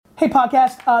Hey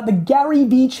podcast, the Gary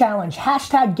V Challenge,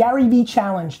 hashtag Gary V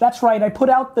Challenge. That's right, I put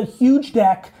out the huge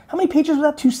deck. How many pages was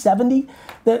that, 270?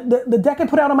 The deck I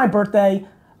put out on my birthday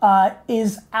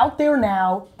is out there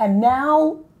now, and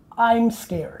now I'm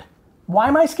scared. Why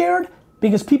am I scared?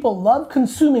 Because people love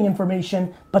consuming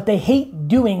information, but they hate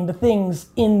doing the things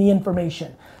in the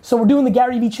information. So we're doing the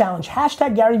Gary V Challenge,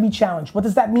 hashtag Gary V Challenge. What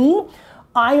does that mean?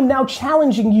 I am now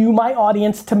challenging you, my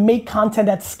audience, to make content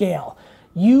at scale.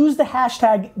 Use the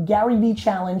hashtag Gary V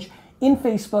Challenge in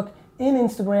Facebook, in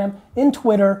Instagram, in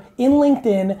Twitter, in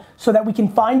LinkedIn, so that we can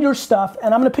find your stuff.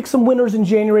 And I'm gonna pick some winners in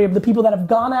January of the people that have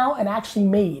gone out and actually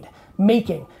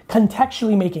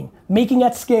contextually making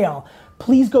at scale.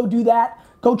 Please go do that.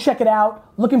 Go check it out.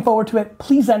 Looking forward to it.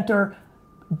 Please enter.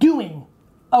 Doing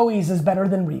always is better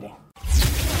than reading.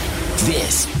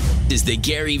 This is the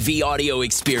Gary V Audio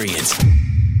Experience.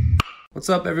 What's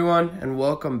up, everyone, and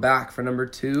welcome back for number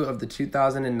 2 of the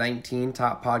 2019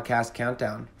 Top Podcast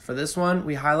Countdown. For this one,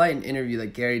 we highlight an interview that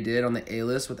Gary did on the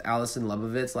A-List with Alison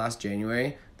Lebovitz last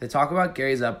January. They talk about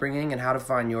Gary's upbringing and how to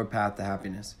find your path to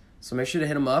happiness. So make sure to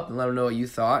hit him up and let him know what you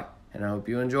thought, and I hope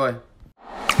you enjoy.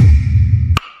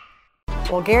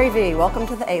 Well, Gary V, welcome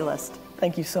to the A-List.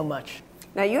 Thank you so much.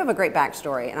 Now, you have a great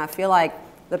backstory, and I feel like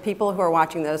the people who are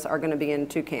watching this are going to be in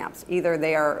two camps. Either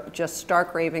they are just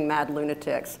stark raving mad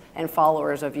lunatics and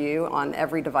followers of you on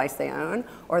every device they own,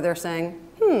 or they're saying,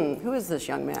 who is this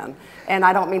young man? And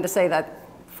I don't mean to say that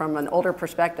from an older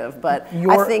perspective, but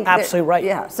You're I think absolutely right.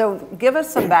 Yeah, so give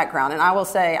us some background. And I will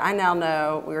say, I now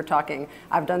know, we were talking,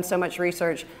 I've done so much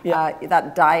research.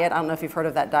 That diet, I don't know if you've heard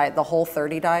of that diet, the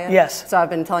Whole30 diet. Yes. So I've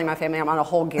been telling my family I'm on a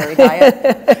whole Gary diet.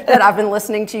 That I've been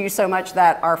listening to you so much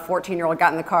that our 14-year-old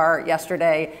got in the car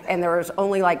yesterday and there was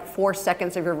only like 4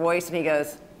 seconds of your voice and he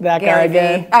goes, that Gary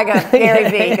guy V. I go,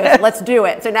 Gary V. He goes, let's do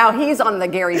it. So now he's on the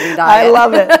Gary V diet. I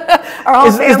love it. Our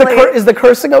whole family. Is the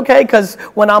cursing okay? Because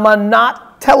when I'm on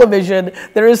not television,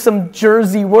 there is some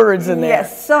Jersey words in there.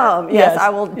 Yes, some. Yes, I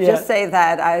will just say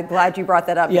that. I'm glad you brought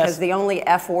that up because the only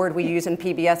F word we use in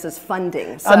PBS is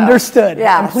funding. So. Understood.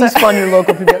 Yeah. And please fund your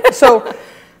local PBS. So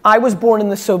I was born in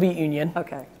the Soviet Union,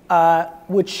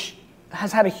 which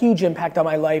has had a huge impact on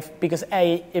my life because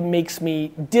A, it makes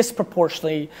me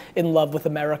disproportionately in love with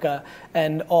America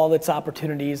and all its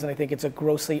opportunities, and I think it's a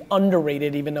grossly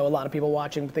underrated, even though a lot of people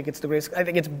watching think it's the greatest. I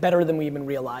think it's better than we even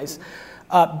realize.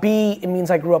 B, it means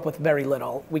I grew up with very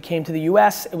little. We came to the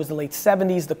US, it was the late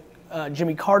 70s, the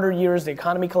Jimmy Carter years, the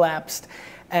economy collapsed,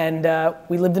 and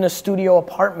we lived in a studio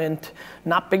apartment,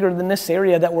 not bigger than this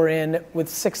area that we're in, with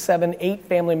 6, 7, 8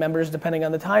 family members, depending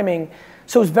on the timing.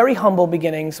 So it was very humble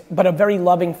beginnings, but a very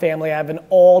loving family. I have an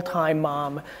all-time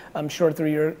mom. I'm sure through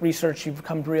your research you've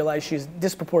come to realize she's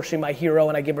disproportionately my hero,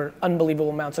 and I give her unbelievable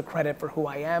amounts of credit for who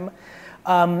I am.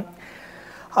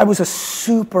 I was a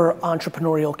super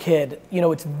entrepreneurial kid. You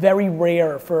know, it's very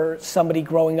rare for somebody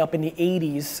growing up in the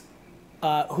 80s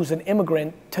who's an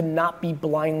immigrant to not be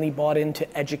blindly bought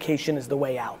into education as the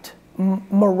way out.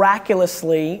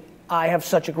 Miraculously, I have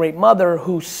such a great mother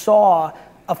who saw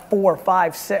a 4,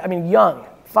 5, 6, young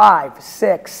 5,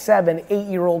 6, 7,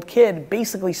 8-year-old kid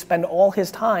basically spend all his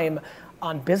time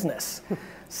on business.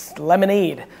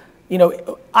 Lemonade. You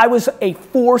know, I was a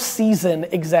 4-season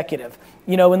executive.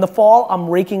 You know, in the fall, I'm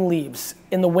raking leaves.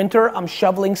 In the winter, I'm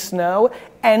shoveling snow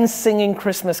and singing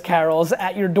Christmas carols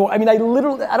at your door. I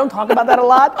don't talk about that a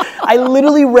lot. I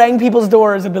literally rang people's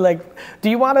doors and be like,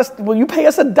 will you pay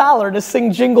us $1 to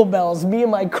sing Jingle Bells, me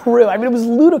and my crew? It was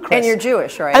ludicrous. And you're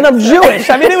Jewish, right? And I'm Jewish.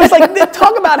 It was like,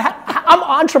 talk about I'm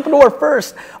entrepreneur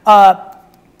first.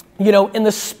 You know, in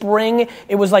the spring,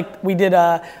 it was like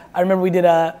I remember we did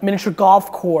a miniature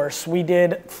golf course. We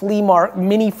did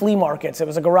mini flea markets. It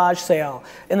was a garage sale.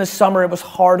 In the summer, it was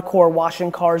hardcore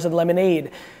washing cars and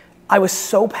lemonade. I was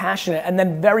so passionate. And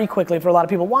then very quickly, for a lot of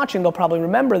people watching, they'll probably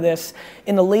remember this,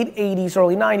 in the late 80s,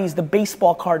 early 90s, the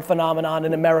baseball card phenomenon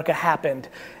in America happened.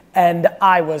 And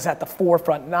I was at the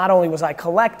forefront. Not only was I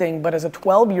collecting, but as a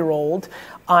 12-year-old,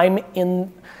 I'm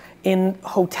in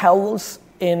hotels,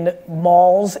 in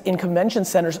malls, in convention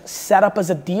centers, set up as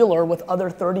a dealer with other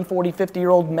 30, 40,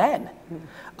 50-year-old men,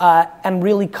 and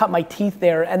really cut my teeth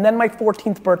there. And then my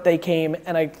 14th birthday came,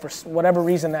 and for whatever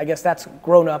reason, I guess that's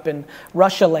grown up in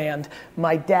Russia land.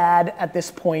 My dad, at this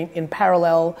point, in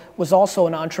parallel, was also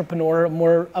an entrepreneur,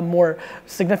 a more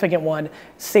significant one,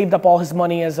 saved up all his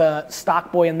money as a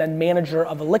stock boy and then manager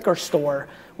of a liquor store,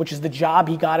 which is the job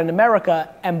he got in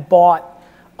America, and bought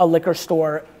a liquor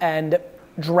store and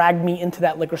dragged me into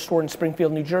that liquor store in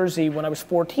Springfield, New Jersey when I was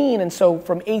 14. And so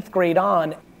from 8th grade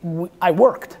on, I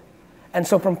worked. And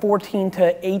so from 14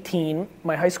 to 18,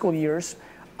 my high school years,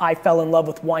 I fell in love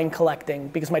with wine collecting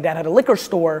because my dad had a liquor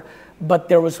store,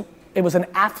 but it was an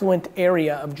affluent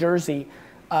area of Jersey.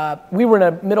 We were in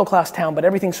a middle-class town, but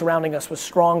everything surrounding us was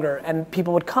stronger, and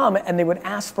people would come and they would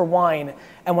ask for wine.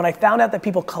 And when I found out that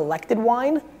people collected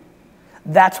wine,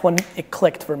 that's when it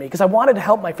clicked for me, because I wanted to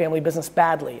help my family business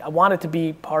badly. I wanted to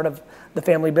be part of the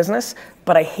family business,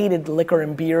 but I hated liquor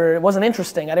and beer. It wasn't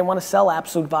interesting. I didn't want to sell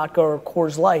Absolut Vodka or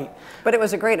Coors Light. But it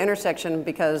was a great intersection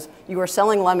because you were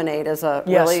selling lemonade as a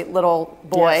really little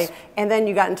boy, and then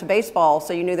you got into baseball,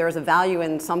 so you knew there was a value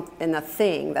in the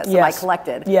thing that somebody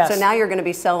collected. So now you're going to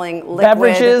be selling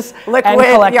beverages, and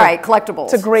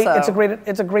collectibles.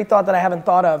 It's a great thought that I haven't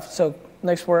thought of. So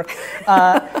nice work.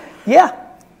 Yeah.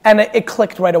 And it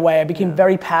clicked right away. I became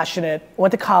very passionate,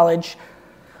 went to college,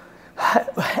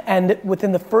 and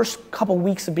within the first couple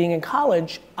weeks of being in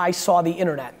college, I saw the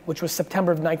internet, which was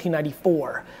September of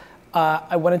 1994.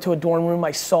 I went into a dorm room,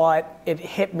 I saw it, it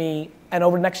hit me, and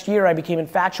over the next year I became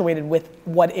infatuated with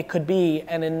what it could be.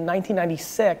 And in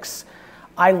 1996,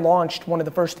 I launched one of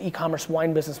the first e-commerce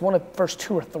wine businesses, one of the first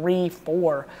 2 or 3,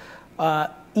 4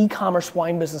 e-commerce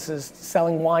wine businesses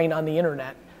selling wine on the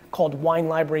internet, called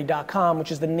WineLibrary.com,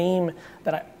 which is the name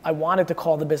that I wanted to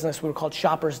call the business. We were called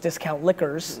Shoppers Discount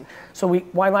Liquors. So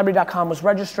WineLibrary.com was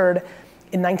registered.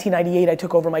 In 1998, I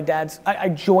took over I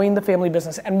joined the family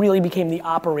business and really became the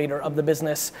operator of the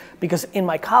business, because in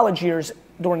my college years,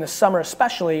 during the summer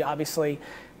especially, obviously,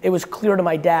 it was clear to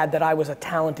my dad that I was a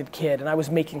talented kid and I was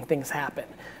making things happen.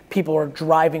 People were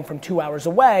driving from 2 hours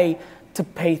away to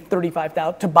buy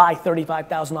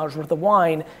 $35,000 worth of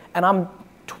wine, and I'm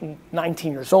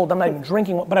 19 years old, I'm not even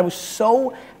drinking, but I was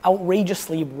so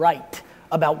outrageously right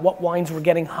about what wines were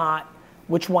getting hot,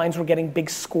 which wines were getting big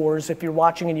scores. If you're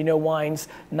watching and you know wines,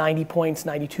 90 points,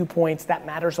 92 points, that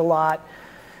matters a lot.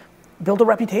 Built a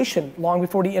reputation long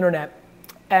before the internet.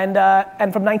 And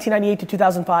from 1998 to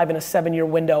 2005, in a 7-year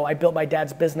window, I built my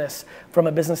dad's business from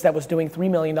a business that was doing $3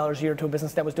 million a year to a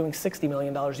business that was doing $60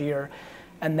 million a year.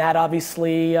 And that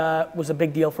obviously was a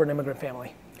big deal for an immigrant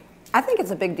family. I think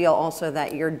it's a big deal also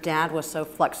that your dad was so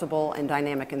flexible and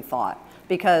dynamic in thought.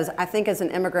 Because I think as an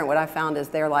immigrant, what I found is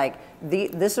they're like,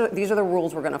 these are the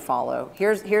rules we're going to follow.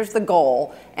 Here's the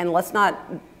goal, and let's not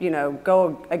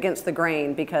go against the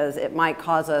grain because it might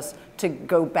cause us to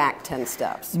go back 10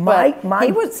 steps. He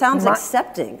sounds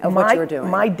accepting of what you were doing.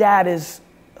 My dad is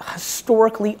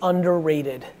historically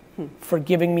underrated for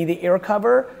giving me the air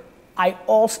cover.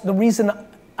 The reason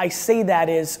I say that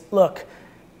is, look,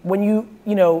 when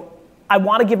I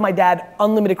want to give my dad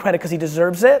unlimited credit because he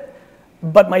deserves it,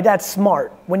 but my dad's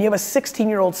smart. When you have a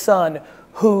 16-year-old son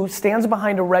who stands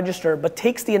behind a register but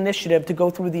takes the initiative to go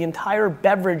through the entire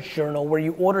beverage journal where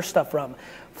you order stuff from,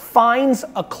 finds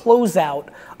a closeout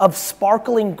of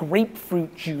sparkling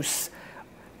grapefruit juice,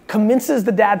 convinces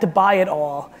the dad to buy it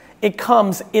all, it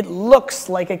looks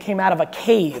like it came out of a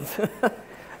cave,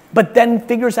 but then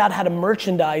figures out how to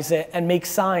merchandise it and make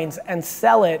signs and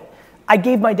sell it. I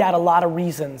gave my dad a lot of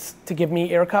reasons to give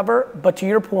me air cover, but to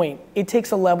your point, it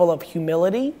takes a level of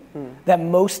humility that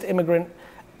most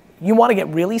you want to get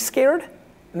really scared,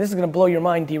 and this is going to blow your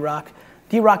mind, D-Rock.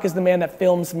 D-Rock is the man that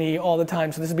films me all the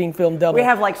time, so this is being filmed double. We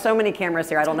have like so many cameras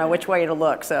here, I don't know which way to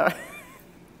look, so.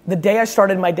 The day I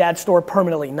started my dad's store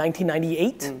permanently,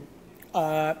 1998,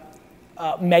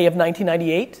 May of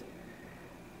 1998,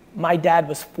 my dad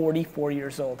was 44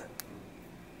 years old.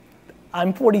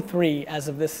 I'm 43 as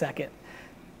of this second.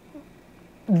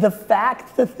 The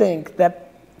fact to think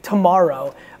that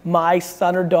tomorrow my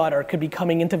son or daughter could be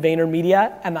coming into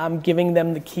VaynerMedia and I'm giving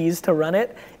them the keys to run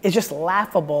it is just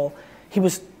laughable.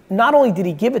 Not only did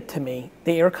he give it to me,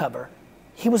 the air cover,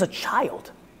 he was a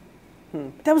child.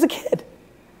 That was a kid.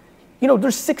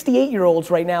 There's 68-year-olds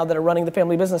right now that are running the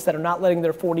family business that are not letting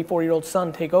their 44-year-old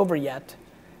son take over yet.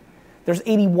 There's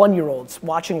 81-year-olds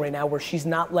watching right now where she's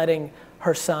not letting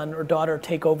her son or daughter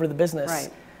take over the business,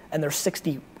 and they're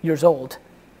 60 years old.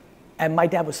 And my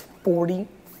dad was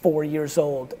 44 years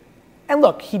old. And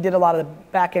look, he did a lot of the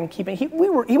back end keeping. He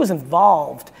was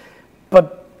involved,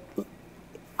 but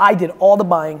I did all the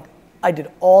buying, I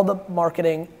did all the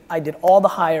marketing, I did all the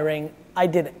hiring, I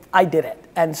did it.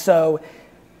 And so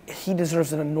he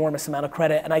deserves an enormous amount of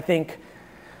credit. And I think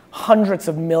hundreds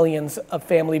of millions of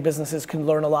family businesses can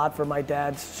learn a lot from my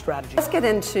dad's strategy. Let's get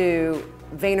into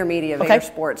VaynerMedia, Vayner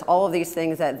Sports, all of these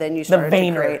things that then you started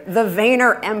to create. The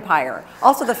Vayner empire.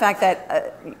 Also the fact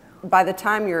that by the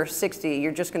time you're 60,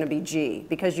 you're just going to be G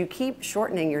because you keep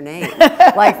shortening your name.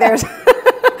 Like there's,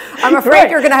 I'm afraid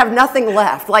you're going to have nothing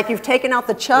left. Like you've taken out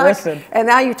the Chuck, and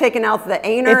now you've taken out the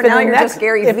Aner, now you're just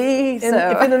Gary V. If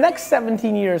in the next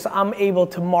 17 years I'm able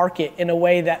to market in a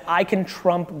way that I can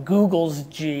trump Google's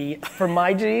G for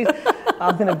my G,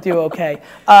 I'm going to do okay.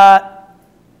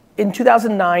 In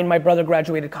 2009, my brother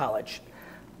graduated college.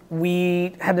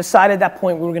 We had decided at that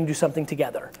point we were going to do something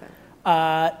together.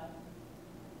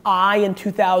 I, in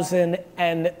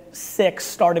 2006,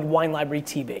 started Wine Library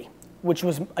TV, which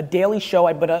was a daily show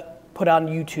I put on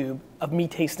YouTube of me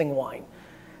tasting wine.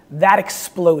 That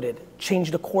exploded,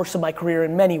 changed the course of my career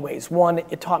in many ways. One,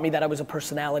 it taught me that I was a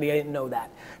personality. I didn't know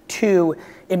that. Two,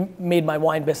 it made my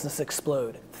wine business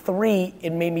explode. Three,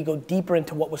 it made me go deeper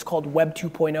into what was called Web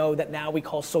 2.0 that now we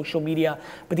call social media,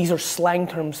 but these are slang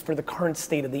terms for the current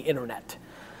state of the internet.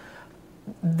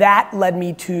 That led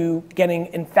me to getting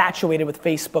infatuated with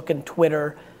Facebook and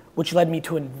Twitter, which led me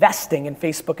to investing in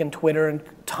Facebook and Twitter and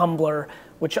Tumblr,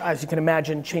 which, as you can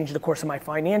imagine, changed the course of my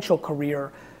financial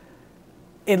career.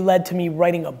 It led to me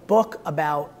writing a book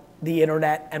about the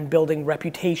internet and building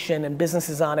reputation and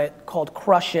businesses on it called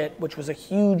Crush It, which was a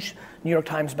huge New York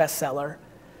Times bestseller.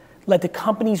 Led to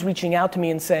companies reaching out to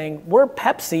me and saying, we're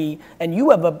Pepsi and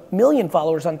you have 1 million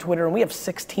followers on Twitter and we have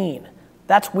 16.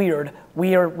 That's weird.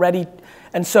 We are ready.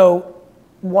 And so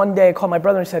one day I called my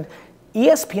brother and said,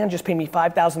 ESPN just paid me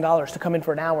 $5,000 to come in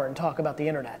for an hour and talk about the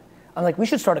internet. I'm like, we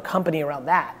should start a company around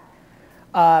that.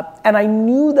 And I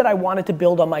knew that I wanted to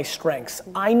build on my strengths.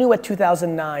 I knew at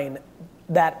 2009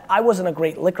 that I wasn't a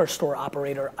great liquor store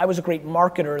operator. I was a great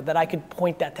marketer, that I could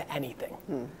point that to anything.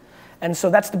 And so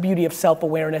that's the beauty of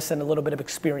self-awareness and a little bit of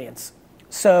experience.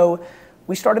 So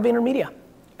we started VaynerMedia.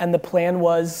 And the plan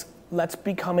was, let's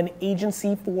become an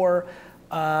agency for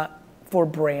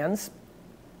brands.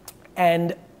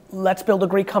 And let's build a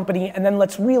great company. And then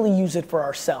let's really use it for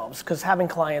ourselves. Because having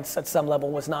clients at some level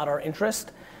was not our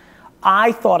interest.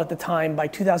 I thought at the time by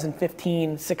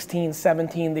 2015, 16,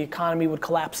 17, the economy would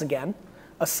collapse again,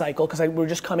 a cycle, because we're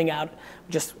just coming out,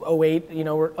 just 08, you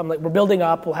know, we're building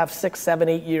up, we'll have 6, 7,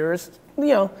 8 years, you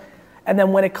know, and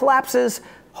then when it collapses,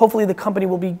 hopefully the company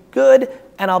will be good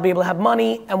and I'll be able to have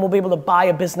money and we'll be able to buy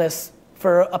a business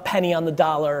for a penny on the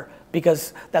dollar,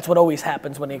 because that's what always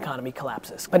happens when the economy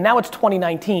collapses. But now it's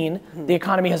 2019, the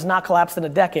economy has not collapsed in a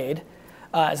decade.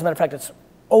 As a matter of fact, it's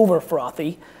over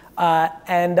frothy.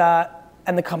 And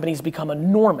the company's become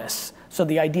enormous. So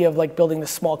the idea of like building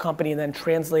this small company and then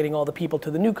translating all the people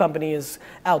to the new company is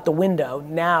out the window.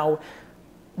 Now,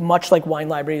 much like Wine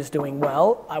Library is doing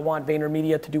well, I want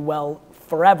VaynerMedia to do well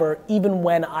forever, even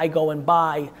when I go and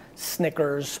buy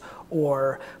Snickers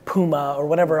or Puma or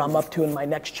whatever I'm up to in my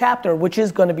next chapter, which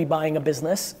is going to be buying a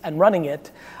business and running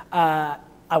it. I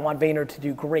want Vayner to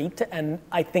do great, and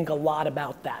I think a lot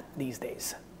about that these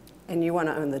days. And you want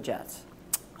to own the Jets?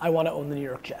 I want to own the New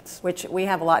York Jets. Which we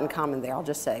have a lot in common there, I'll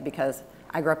just say, because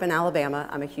I grew up in Alabama.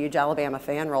 I'm a huge Alabama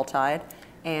fan, Roll Tide,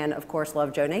 and of course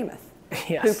love Joe Namath,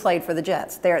 who played for the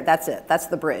Jets. There, that's it. That's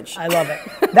the bridge. I love it.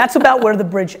 That's about where the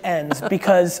bridge ends,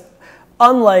 because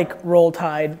unlike Roll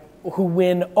Tide, who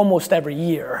win almost every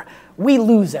year, we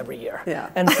lose every year. Yeah.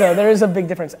 And so there is a big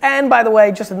difference. And by the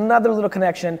way, just another little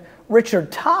connection,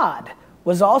 Richard Todd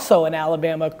was also an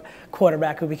Alabama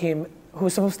quarterback who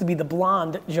was supposed to be the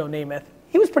blonde Joe Namath.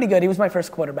 He was pretty good. He was my first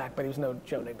quarterback, but he was no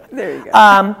Joe Namath. There you go.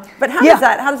 But how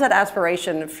does that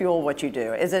aspiration fuel what you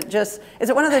do? Is it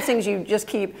one of those things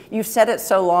you've said it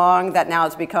so long that now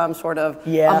it's become sort of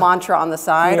a mantra on the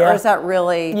side, or is that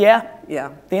really? Yeah.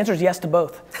 The answer is yes to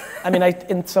both. I mean,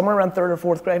 in somewhere around 3rd or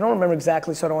 4th grade, I don't remember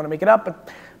exactly, so I don't want to make it up, but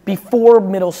before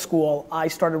middle school, I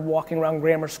started walking around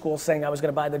grammar school saying I was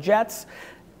going to buy the Jets.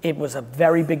 It was a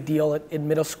very big deal in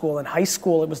middle school and high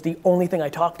school. It was the only thing I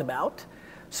talked about.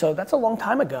 So that's a long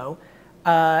time ago.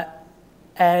 But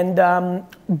I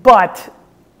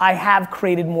have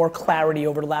created more clarity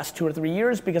over the last 2 or 3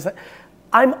 years, because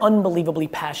I'm unbelievably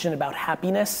passionate about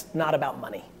happiness, not about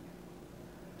money.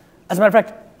 As a matter of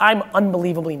fact, I'm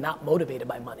unbelievably not motivated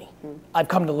by money. I've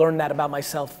come to learn that about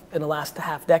myself in the last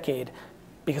half decade,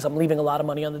 because I'm leaving a lot of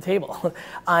money on the table.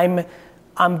 I'm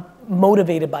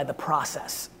motivated by the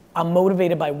process. I'm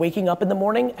motivated by waking up in the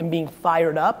morning and being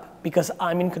fired up because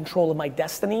I'm in control of my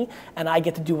destiny and I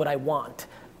get to do what I want.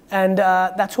 And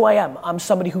that's who I am. I'm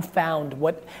somebody who found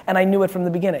and I knew it from the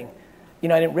beginning. You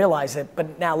know, I didn't realize it,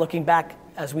 but now looking back,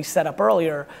 as we set up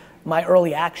earlier, my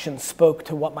early actions spoke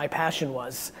to what my passion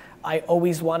was. I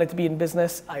always wanted to be in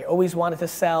business. I always wanted to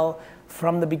sell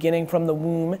from the beginning, from the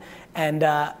womb. And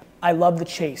I love the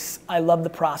chase. I love the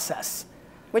process.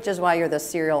 Which is why you're the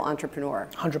serial entrepreneur.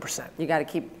 100%. You got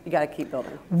to keep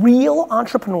building. Real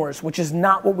entrepreneurs, which is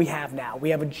not what we have now. We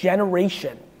have a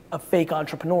generation of fake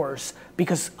entrepreneurs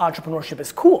because entrepreneurship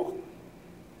is cool.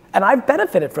 And I've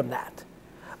benefited from that.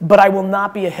 But I will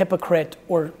not be a hypocrite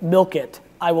or milk it.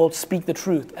 I will speak the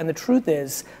truth. And the truth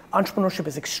is, entrepreneurship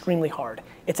is extremely hard.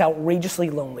 It's outrageously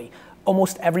lonely.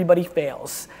 Almost everybody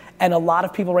fails. And a lot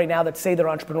of people right now that say they're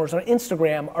entrepreneurs on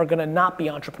Instagram are gonna not be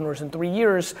entrepreneurs in 3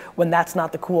 years when that's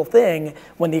not the cool thing,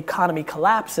 when the economy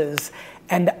collapses.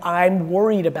 And I'm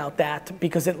worried about that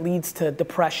because it leads to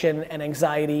depression and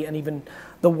anxiety and even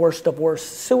the worst of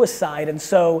worst, suicide. And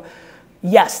so,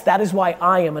 yes, that is why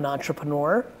I am an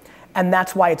entrepreneur. And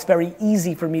that's why it's very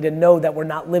easy for me to know that we're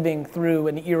not living through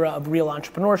an era of real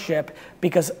entrepreneurship,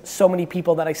 because so many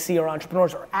people that I see are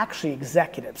entrepreneurs are actually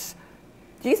executives.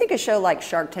 Do you think a show like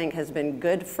Shark Tank has been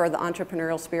good for the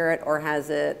entrepreneurial spirit, or has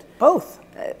it both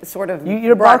sort of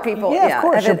brought people? Yeah, of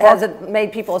course. Has it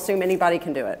made people assume anybody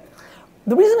can do it?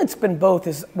 The reason it's been both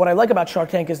is what I like about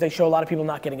Shark Tank is they show a lot of people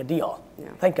not getting a deal. Yeah.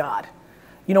 Thank God.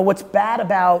 You know what's bad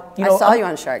about I saw you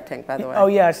on Shark Tank, by the way. Oh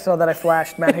yeah, I saw that. I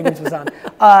flashed. Matt Higgins was on.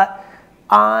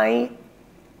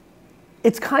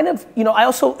 It's kind of, I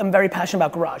also am very passionate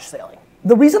about garage sailing.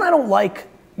 The reason I don't like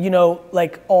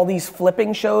like all these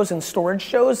flipping shows and storage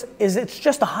shows is it's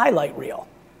just a highlight reel.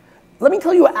 Let me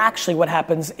tell you actually what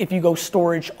happens if you go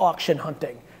storage auction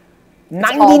hunting.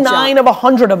 99 of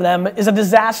 100 of them is a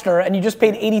disaster, and you just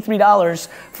paid $83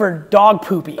 for dog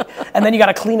poopy, and then you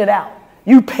gotta clean it out.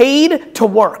 You paid to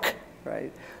work.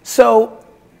 Right. So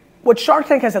what Shark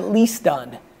Tank has at least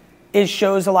done is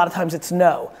shows a lot of times it's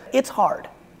no. It's hard.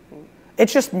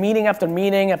 It's just meeting after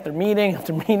meeting after meeting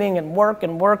after meeting and work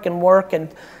and work and work. And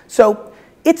so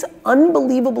it's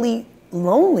unbelievably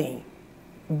lonely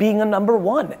being a number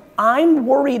one. I'm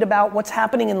worried about what's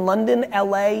happening in London,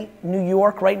 LA, New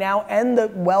York right now, and the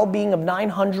well-being of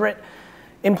 900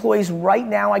 employees right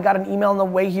now. I got an email on the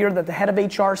way here that the head of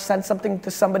HR sent something to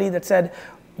somebody that said,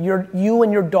 you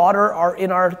and your daughter are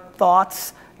in our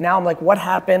thoughts. Now I'm like, what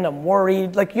happened? I'm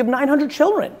worried. Like, you have 900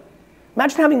 children.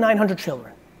 Imagine having 900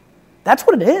 children. That's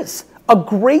what it is. A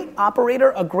great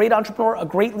operator, a great entrepreneur, a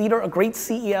great leader, a great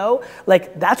CEO,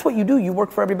 like that's what you do. You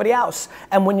work for everybody else.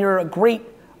 And when you're a great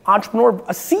entrepreneur,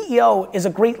 a CEO is a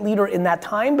great leader in that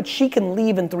time, but she can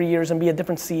leave in 3 years and be a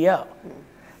different CEO.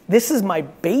 This is my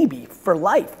baby for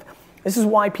life. This is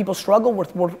why people struggle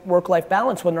with work-life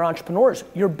balance when they're entrepreneurs.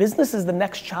 Your business is the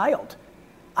next child.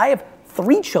 I have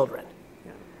 3 children,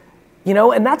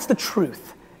 and that's the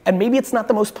truth. And maybe it's not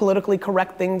the most politically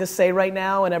correct thing to say right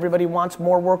now, and everybody wants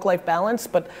more work-life balance,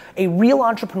 but a real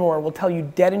entrepreneur will tell you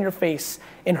dead in your face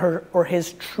in her or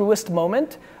his truest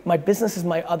moment, my business is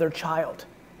my other child.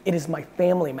 It is my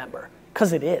family member,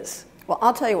 because it is. Well,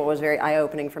 I'll tell you what was very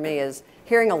eye-opening for me is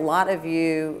hearing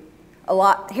you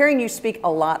speak a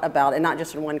lot about, and not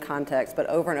just in one context, but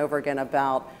over and over again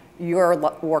about your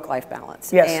work-life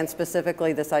balance. Yes. And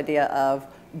specifically this idea of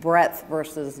breadth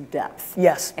versus depth.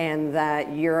 Yes. And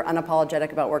that you're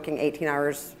unapologetic about working 18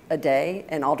 hours a day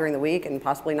and all during the week and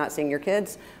possibly not seeing your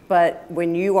kids. But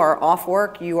when you are off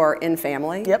work, you are in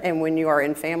family. Yep. And when you are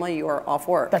in family, you are off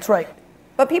work. That's right.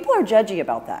 But people are judgy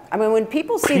about that. I mean, when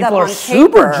people see that People on are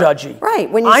super judgy. Right.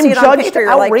 When you see it on paper,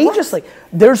 you're like, outrageously.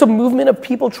 There's a movement of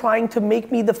people trying to make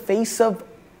me the face of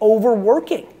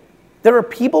overworking. There are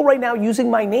people right now using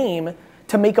my name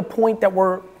to make a point that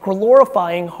we're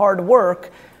glorifying hard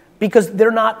work because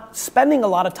they're not spending a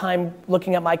lot of time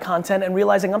looking at my content and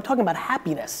realizing I'm talking about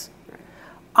happiness.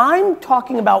 I'm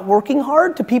talking about working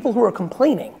hard to people who are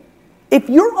complaining. If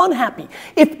you're unhappy,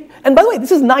 and by the way,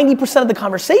 this is 90% of the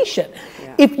conversation.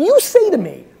 Yeah. If you say to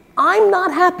me, I'm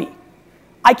not happy,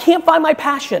 I can't find my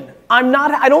passion,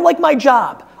 I don't like my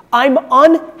job, I'm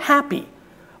unhappy,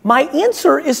 my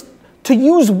answer is to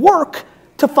use work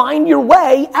to find your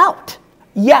way out.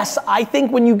 Yes, I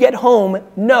think when you get home,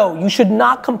 no, you should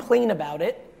not complain about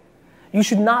it. You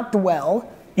should not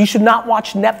dwell. You should not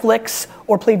watch Netflix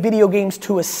or play video games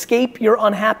to escape your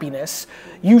unhappiness.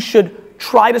 You should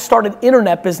try to start an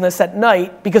internet business at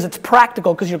night because it's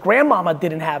practical because your grandmama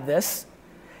didn't have this,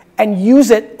 and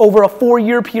use it over a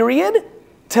 4-year period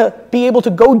to be able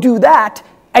to go do that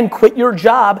and quit your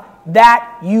job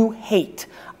that you hate.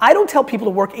 I don't tell people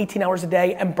to work 18 hours a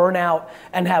day and burn out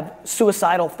and have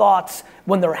suicidal thoughts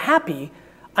when they're happy.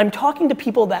 I'm talking to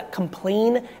people that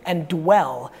complain and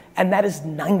dwell, and that is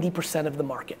 90% of the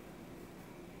market.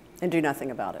 And do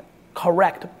nothing about it.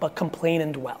 Correct, but complain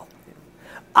and dwell.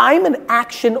 I'm an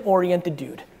action-oriented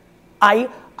dude. I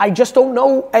just don't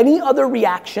know any other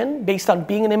reaction based on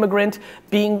being an immigrant,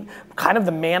 being kind of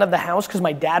the man of the house because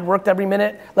my dad worked every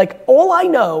minute. Like, all I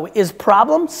know is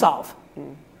problem, solve.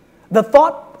 The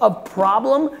thought of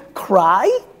problem,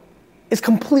 cry, is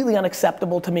completely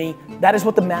unacceptable to me. That is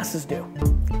what the masses do.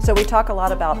 So we talk a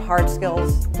lot about hard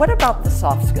skills. What about the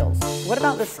soft skills? What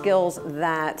about the skills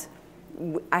that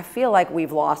I feel like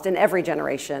we've lost in every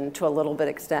generation to a little bit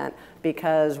extent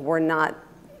because we're not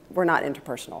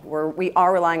interpersonal. We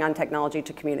are relying on technology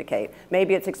to communicate.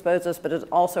 Maybe it's exposed us, but it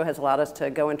also has allowed us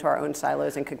to go into our own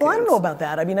silos and cocoons. Well, I don't know about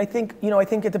that. I mean, I think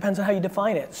it depends on how you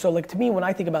define it. So like to me, when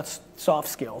I think about soft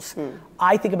skills,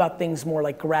 I think about things more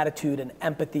like gratitude and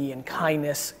empathy and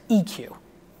kindness, EQ,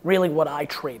 really what I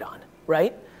trade on,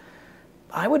 right?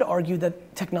 I would argue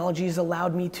that technology has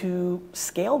allowed me to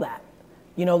scale that.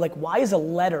 Like why is a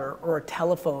letter or a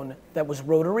telephone that was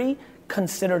rotary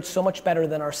considered so much better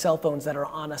than our cell phones that are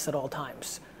on us at all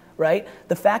times, right?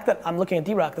 The fact that I'm looking at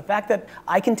D-Rock, the fact that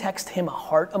I can text him a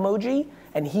heart emoji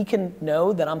and he can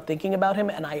know that I'm thinking about him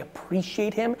and I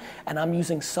appreciate him and I'm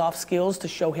using soft skills to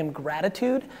show him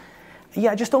gratitude.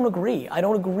 Yeah, I just don't agree. I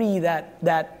don't agree that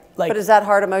like. But is that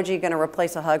heart emoji going to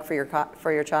replace a hug for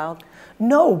your child?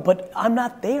 No, but I'm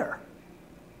not there.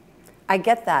 I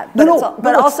get that, but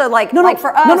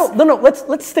for us. No.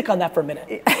 Let's stick on that for a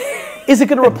minute. Is it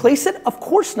going to replace it? Of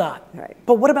course not. Right.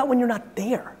 But what about when you're not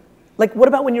there? Like, what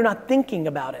about when you're not thinking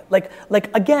about it? Like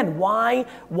again, why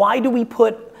do we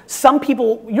put some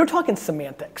people? You're talking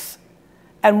semantics,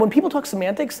 and when people talk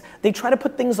semantics, they try to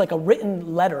put things like a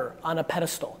written letter on a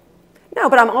pedestal. No,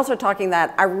 but I'm also talking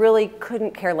that I really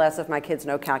couldn't care less if my kids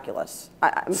know calculus.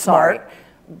 I'm Smart. sorry.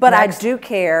 But Next. I do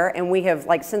care, and we have,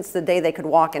 since the day they could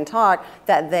walk and talk,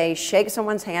 that they shake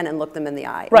someone's hand and look them in the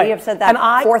eye. Right. We have said that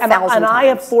 4,000 times. And I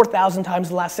have 4,000 times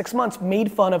the last 6 months made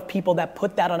fun of people that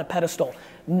put that on a pedestal.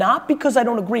 Not because I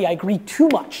don't agree. I agree too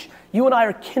much. You and I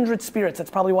are kindred spirits.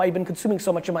 That's probably why you've been consuming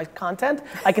so much of my content.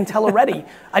 I can tell already.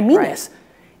 I mean this.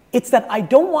 It's that I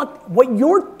don't want, what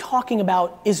you're talking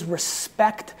about is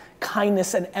respect,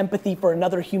 kindness, and empathy for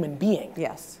another human being.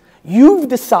 Yes. You've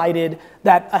decided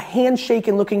that a handshake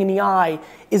and looking in the eye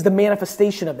is the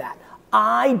manifestation of that.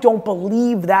 I don't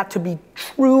believe that to be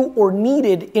true or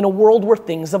needed in a world where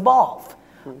things evolve.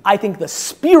 I think the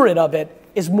spirit of it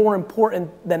is more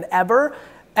important than ever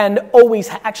and is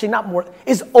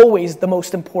always the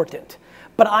most important.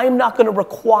 But I'm not going to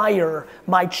require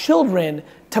my children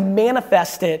to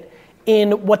manifest it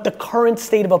in what the current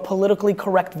state of a politically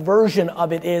correct version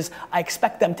of it is. I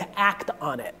expect them to act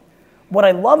on it. What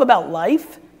I love about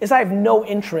life is I have no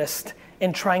interest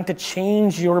in trying to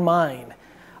change your mind.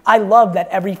 I love that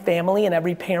every family and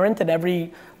every parent and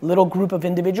every little group of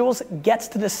individuals gets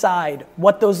to decide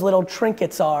what those little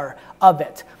trinkets are of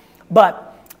it.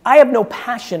 But I have no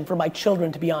passion for my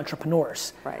children to be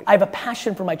entrepreneurs. Right. I have a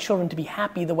passion for my children to be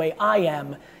happy the way I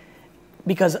am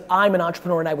because I'm an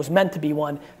entrepreneur and I was meant to be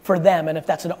one for them. And if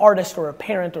that's an artist or a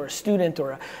parent or a student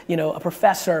or a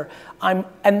professor, and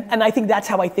I think that's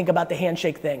how I think about the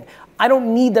handshake thing. I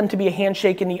don't need them to be a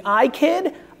handshake in the eye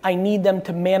kid. I need them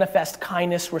to manifest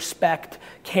kindness, respect,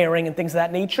 caring, and things of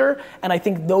that nature. And I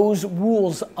think those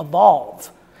rules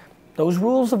evolve. Those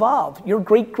rules evolve. Your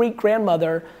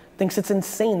great-great-grandmother thinks it's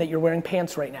insane that you're wearing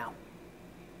pants right now.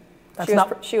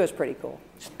 She was pretty cool.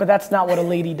 But that's not what a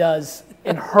lady does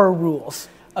in her rules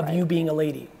of you being a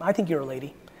lady. I think you're a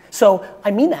lady. So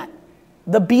I mean that.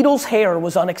 The Beatles' hair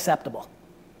was unacceptable.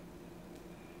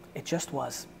 It just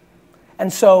was.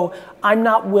 And so I'm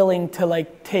not willing to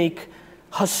take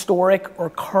historic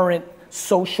or current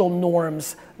social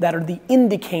norms that are the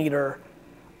indicator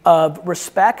of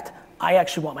respect. I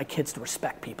actually want my kids to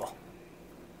respect people.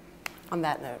 On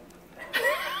that note.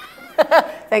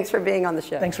 Thanks for being on the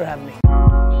show. Thanks for having me.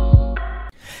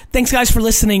 Thanks, guys, for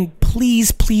listening.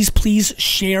 Please, please, please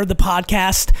share the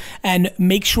podcast and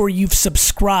make sure you've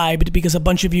subscribed because a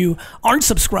bunch of you aren't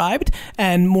subscribed.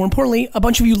 And more importantly, a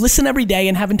bunch of you listen every day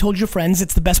and haven't told your friends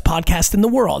it's the best podcast in the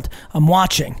world. I'm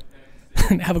watching.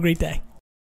 Have a great day.